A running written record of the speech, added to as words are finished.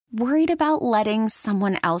Worried about letting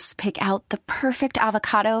someone else pick out the perfect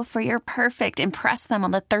avocado for your perfect impress them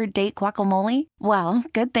on the third date guacamole? Well,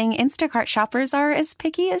 good thing Instacart shoppers are as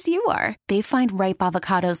picky as you are. They find ripe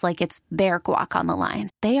avocados like it's their guac on the line.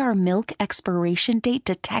 They are milk expiration date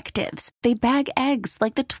detectives. They bag eggs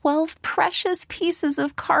like the 12 precious pieces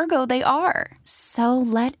of cargo they are. So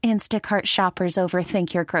let Instacart shoppers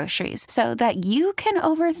overthink your groceries so that you can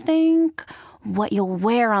overthink what you'll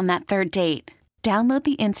wear on that third date. Download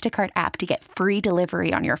the Instacart app to get free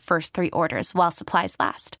delivery on your first 3 orders while supplies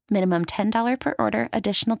last. Minimum $10 per order.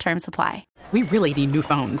 Additional terms apply. We really need new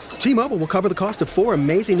phones. T-Mobile will cover the cost of 4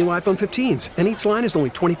 amazing new iPhone 15s, and each line is only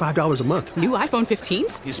 $25 a month. New iPhone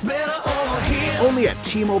 15s? It's better over here. Only at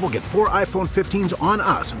T-Mobile, get 4 iPhone 15s on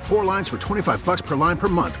us and 4 lines for $25 per line per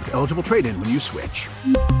month with eligible trade-in when you switch.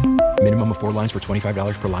 Minimum of 4 lines for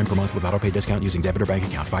 $25 per line per month with autopay discount using debit or bank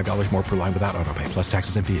account. $5 more per line without autopay, plus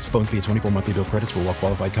taxes and fees. Phone fee at 24 monthly bill credits for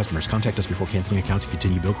well-qualified customers. Contact us before canceling account to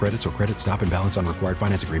continue bill credits or credit stop and balance on required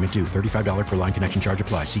finance agreement due. $35 per line connection charge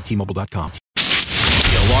applies. See T-Mobile.com.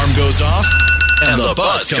 The alarm goes off and the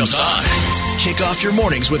buzz comes on. Kick off your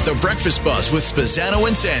mornings with the Breakfast Buzz with Spazzano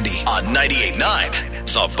and Sandy on 98.9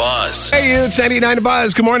 The Buzz. Hey, it's 99 The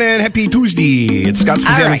Buzz. Good morning. Happy Tuesday. It's Scott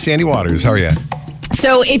Spazzano and Sandy Waters. How are you?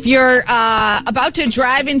 So if you're about to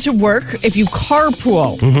drive into work, if you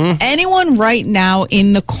carpool, anyone right now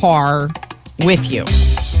in the car with you,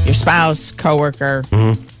 your spouse, coworker,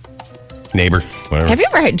 Neighbor, whatever. Have you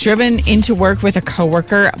ever driven into work with a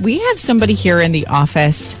coworker? We had somebody here in the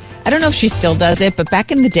office. I don't know if she still does it, but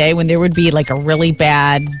back in the day when there would be like a really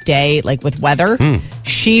bad day, like with weather,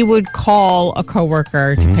 she would call a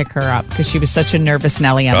coworker to pick her up because she was such a nervous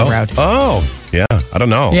Nelly on the road. Oh, yeah. I don't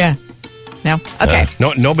know. Yeah. No? Okay.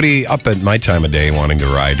 Nobody up at my time of day wanting to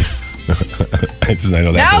ride. I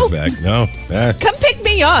know that No? for a fact. No. Come pick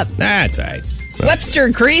me up. That's all right. Webster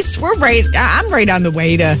and Crease, I'm right on the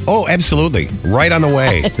way to. Oh, absolutely. Right on the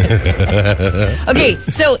way. Okay,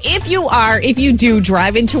 so if you do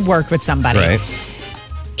drive into work with somebody, Right.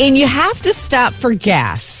 and you have to stop for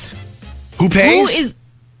gas, Who pays? who is?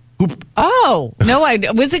 Oh, no, I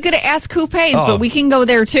wasn't going to ask who pays, but we can go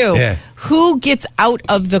there too. Yeah. Who gets out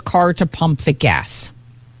of the car to pump the gas?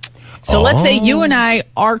 So let's say you and I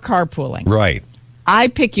are carpooling. Right. I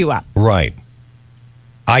pick you up. Right.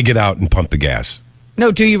 I get out and pump the gas.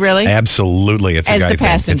 No, do you really? Absolutely. It's a As guy the thing.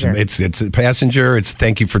 passenger. It's a passenger. It's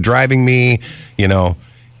thank you for driving me.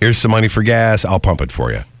 Here's some money for gas. I'll pump it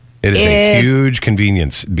for you. It is a huge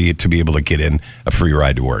convenience to be able to get in a free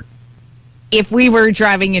ride to work. If we were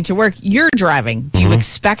driving into work, you're driving. Do you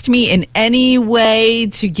expect me in any way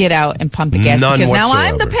to get out and pump the gas? None because now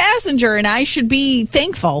I'm the whatsoever. passenger and I should be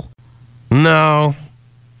thankful. No.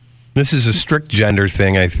 This is a strict gender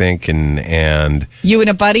thing, I think, and You and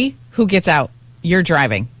a buddy, who gets out? You're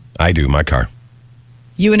driving. I do, my car.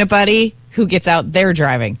 You and a buddy, who gets out? They're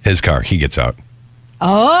driving. His car, he gets out.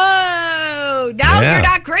 Oh, now Yeah. you're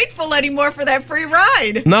not grateful anymore for that free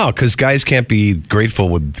ride. No, because guys can't be grateful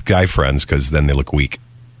with guy friends because then they look weak.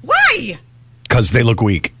 Why? Because they look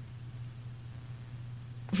weak.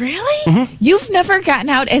 Really? You've never gotten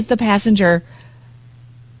out as the passenger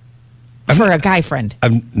for a guy friend.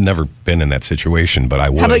 I've never been in that situation, but I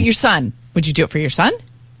would. How about your son? Would you do it for your son?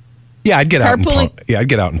 Yeah, I'd get out and carpooling? pump. Yeah, I'd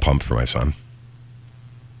get out and pump for my son.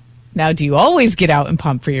 Now, do you always get out and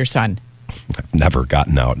pump for your son? I've never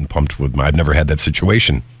gotten out and pumped with my. I've never had that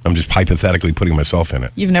situation. I'm just hypothetically putting myself in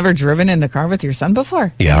it. You've never driven in the car with your son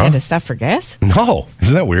before? Yeah. And had to stop for gas? No,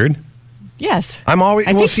 isn't that weird? Yes. I'm always.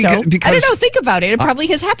 I well, think see, so. because I don't know. Think about it. It probably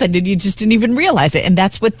has happened and you just didn't even realize it. And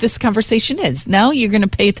that's what this conversation is. Now you're going to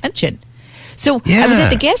pay attention. So I was at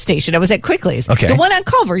the gas station. I was at Quickly's. Okay. The one on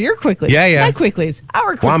Culver, your Quickly's. Yeah. My Quickly's.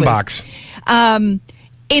 Our Quickly's. Wombox.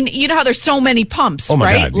 And you know how there's so many pumps, Oh my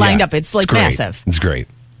right? God, Lined yeah. up. It's like great. massive. It's great.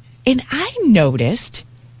 And I noticed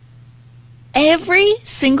every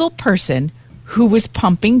single person who was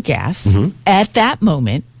pumping gas at that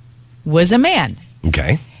moment was a man.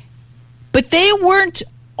 Okay. But they weren't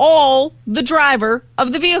all the driver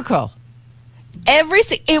of the vehicle.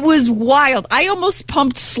 It was wild. I almost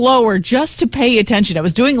pumped slower just to pay attention. I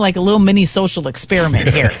was doing like a little mini social experiment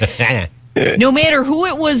here. No matter who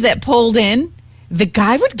it was that pulled in, the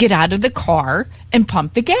guy would get out of the car and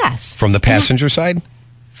pump the gas. From the passenger side?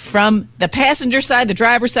 From the passenger side, the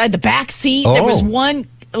driver's side, the back seat. There was Oh. one,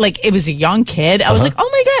 like, it was a young kid. I was like, oh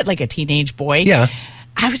my God, like a teenage boy. Yeah.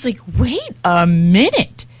 I was like, wait a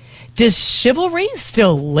minute. Does Chivalry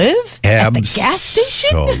still live at the gas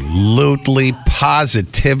station? Absolutely,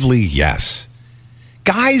 positively, yes.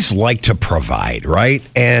 Guys like to provide, right?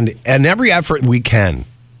 And every effort we can.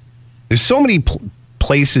 There's so many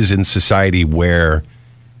places in society where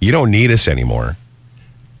You don't need us anymore.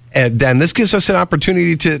 And then this gives us an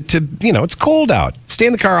opportunity to it's cold out. Stay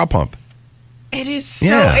in the car, I'll pump. It is so.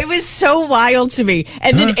 Yeah. It was so wild to me.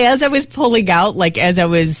 And then as I was pulling out, like as I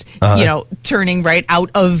was, turning right out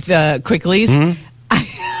of the Quicklies,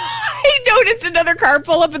 I noticed another car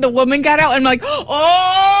pull up, and the woman got out. And I'm like, he's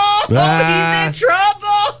in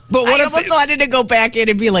trouble. But I almost wanted to go back in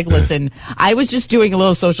and be like, listen, I was just doing a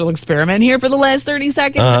little social experiment here for the last 30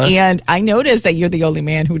 seconds, and I noticed that you're the only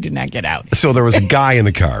man who did not get out. So there was a guy in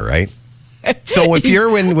the car, right? So if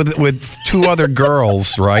you're in with two other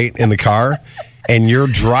girls, right, in the car, and you're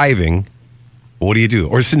driving, what do you do?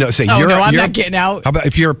 Or say I'm not getting out. How about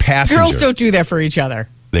if you're a passenger? Girls don't do that for each other.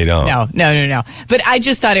 They don't. No. But I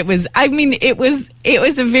just thought it was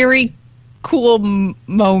a very cool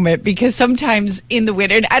moment, because sometimes in the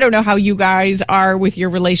winter, and I don't know how you guys are with your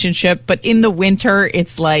relationship, but in the winter,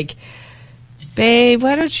 it's like, babe,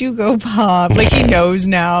 why don't you go pump? Like, he knows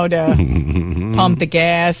now to pump the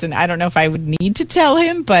gas, and I don't know if I would need to tell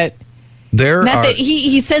him, but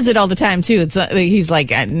he says it all the time too. It's he's like,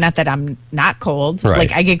 not that I'm not cold, right.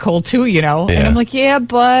 Like I get cold too, and I'm like,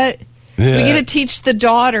 but we got to teach the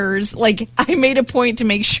daughters. Like, I made a point to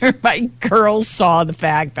make sure my girls saw the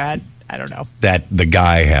fact that I don't know that the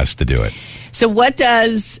guy has to do it. So what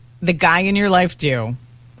does the guy in your life do,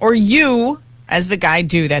 or you as the guy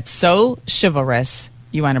do, that's so chivalrous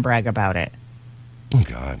you want to brag about it? Oh,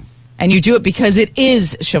 God. And you do it because it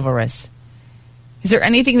is chivalrous. Is there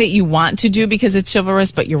anything that you want to do because it's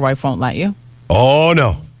chivalrous, but your wife won't let you? Oh,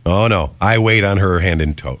 no. I wait on her hand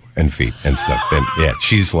and toe and feet and stuff. And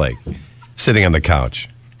she's like sitting on the couch.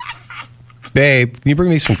 Babe, can you bring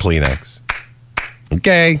me some Kleenex?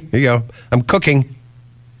 Okay, here you go. I'm cooking.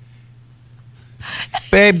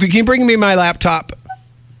 Babe, can you bring me my laptop?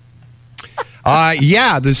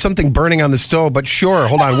 There's something burning on the stove, but sure.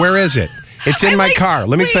 Hold on. Where is it? It's in my car.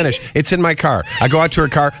 Let me finish. It's in my car. I go out to her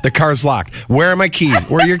car. The car's locked. Where are my keys?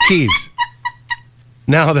 Where are your keys?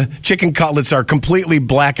 Now the chicken cutlets are completely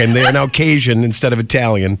blackened. They are now Cajun instead of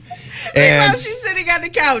Italian. And she's sitting on the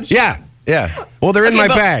couch. Yeah. Well, they're in my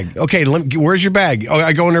bag. Okay, where's your bag? Oh,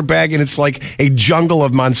 I go in her bag, and it's like a jungle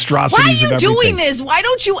of monstrosities. Why are you doing this? Why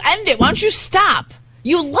don't you end it? Why don't you stop?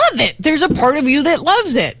 You love it. There's a part of you that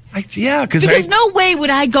loves it. Because no way would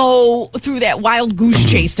I go through that wild goose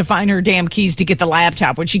chase to find her damn keys to get the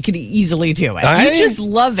laptop when she could easily do it. You just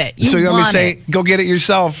love it. So you want me to say, go get it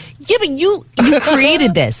yourself? Yeah, but you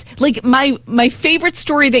created this. Like, my favorite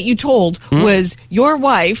story that you told was your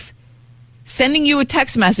wife sending you a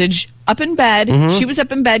text message up in bed. She was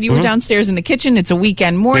up in bed. You were downstairs in the kitchen. It's a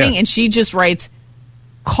weekend morning, and she just writes,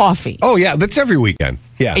 coffee. Oh, yeah, that's every weekend.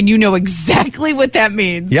 Yeah. And you know exactly what that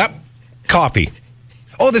means. Yep. Coffee.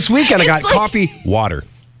 Oh, this weekend I got coffee, water.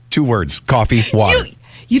 2 words. Coffee, water.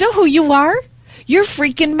 You know who you are? You're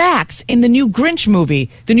freaking Max in the new Grinch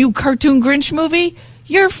movie. The new cartoon Grinch movie.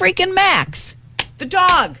 You're freaking Max. The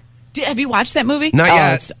dog. Have you watched that movie? Not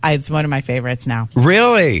yet. It's one of my favorites now.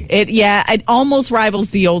 Really? It almost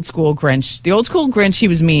rivals the old school Grinch. The old school Grinch, he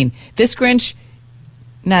was mean. This Grinch,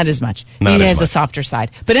 not as much. He has a softer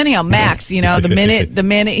side. But anyhow, Max, the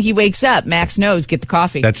minute he wakes up, Max knows, get the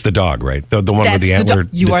coffee. That's the dog, right? The one with the antler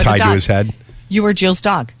tied to his head? You are Jill's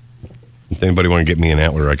dog. If anybody want to get me an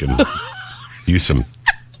antler, I can use some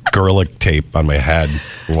garlic tape on my head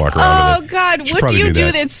and walk around with it. Oh, God. What do you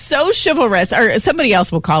do that's so chivalrous? Or somebody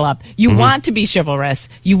else will call up. You want to be chivalrous.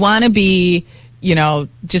 You want to be,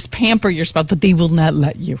 just pamper your spouse, but they will not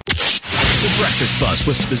let you. The Breakfast Buzz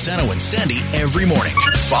with Spezzano and Sandy every morning,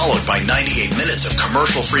 followed by 98 minutes of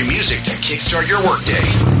commercial-free music to kickstart your workday.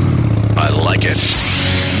 I like it.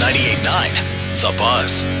 98.9, The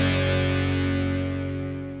Buzz.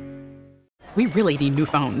 We really need new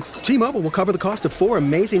phones. T-Mobile will cover the cost of 4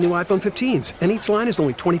 amazing new iPhone 15s, and each line is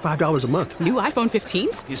only $25 a month. New iPhone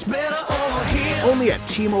 15s? It's better over here. Only at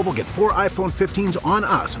T-Mobile, get 4 iPhone 15s on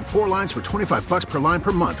us and 4 lines for $25 per line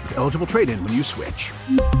per month with eligible trade-in when you switch.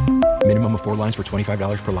 Minimum of 4 lines for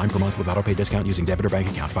 $25 per line per month with autopay discount using debit or bank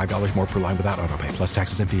account. $5 more per line without autopay, plus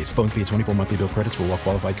taxes and fees. Phone fee at 24 monthly bill credits for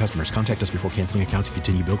well-qualified customers. Contact us before canceling account to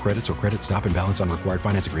continue bill credits or credit stop and balance on required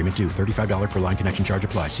finance agreement due. $35 per line connection charge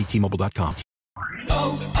applies. See T-Mobile.com.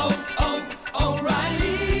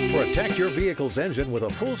 O'Reilly. Protect your vehicle's engine with a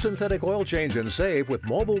full synthetic oil change and save with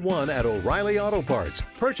Mobile One at O'Reilly Auto Parts.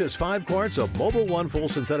 Purchase 5 quarts of Mobile One full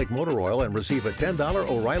synthetic motor oil and receive a $10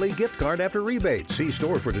 O'Reilly gift card after rebate. See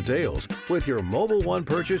store for details. With your Mobile One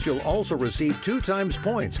purchase, you'll also receive 2 times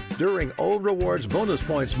points during O Rewards Bonus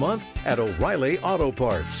Points Month at O'Reilly Auto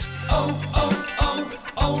Parts.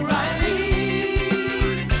 O'Reilly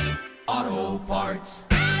Auto Parts.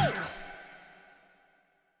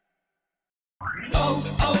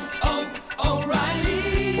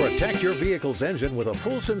 Protect your vehicle's engine with a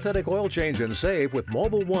full synthetic oil change and save with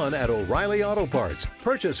Mobile One at O'Reilly Auto Parts.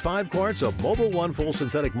 Purchase 5 quarts of Mobile One full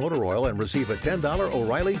synthetic motor oil and receive a $10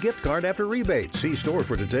 O'Reilly gift card after rebate. See store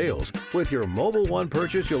for details. With your Mobile One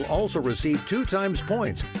purchase, you'll also receive 2 times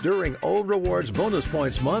points during O Rewards Bonus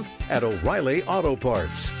Points Month at O'Reilly Auto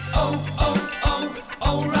Parts. Oh,